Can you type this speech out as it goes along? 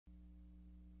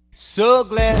So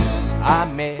glad I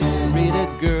married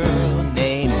a girl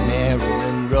named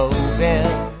Marilyn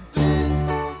Rovell.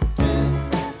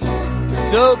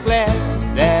 So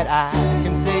glad that I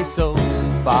can say so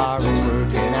far it's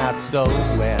working out so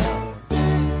well.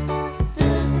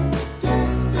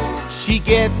 She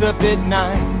gets up at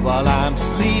night while I'm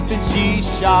sleeping.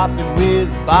 She's shopping with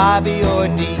Bobby or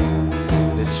Dean.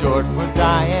 That's short for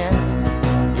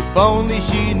Diane. If only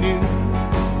she knew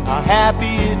how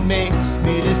happy it makes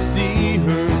me to see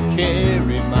her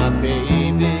carry my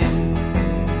baby.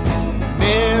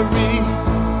 Mary,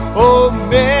 oh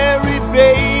Mary,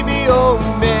 baby, oh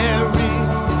Mary,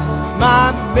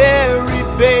 my Mary,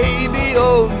 baby,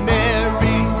 oh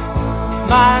Mary,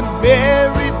 my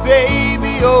Mary,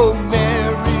 baby, oh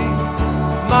Mary,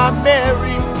 my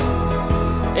Mary.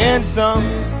 And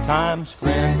sometimes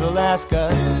friends will ask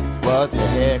us, what the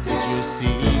heck is your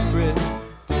secret?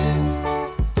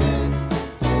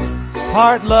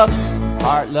 Part luck,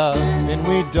 part love, and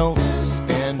we don't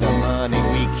spend our money,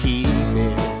 we keep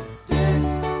it.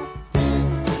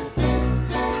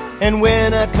 And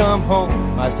when I come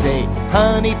home, I say,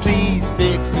 honey, please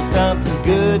fix me something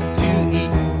good to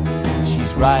eat.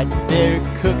 She's right there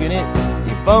cooking it.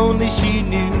 If only she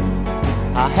knew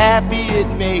how happy it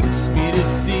makes me to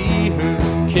see her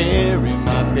carry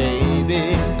my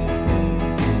baby.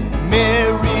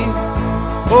 Mary,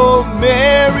 oh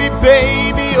Mary,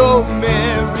 baby, oh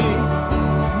Mary,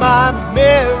 my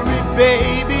Mary,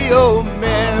 baby, oh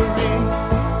Mary,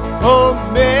 oh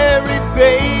Mary,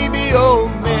 baby, oh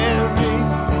Mary,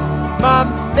 my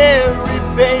Mary,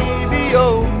 baby,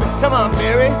 oh. Come on,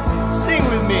 Mary, sing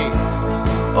with me.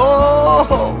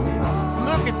 Oh.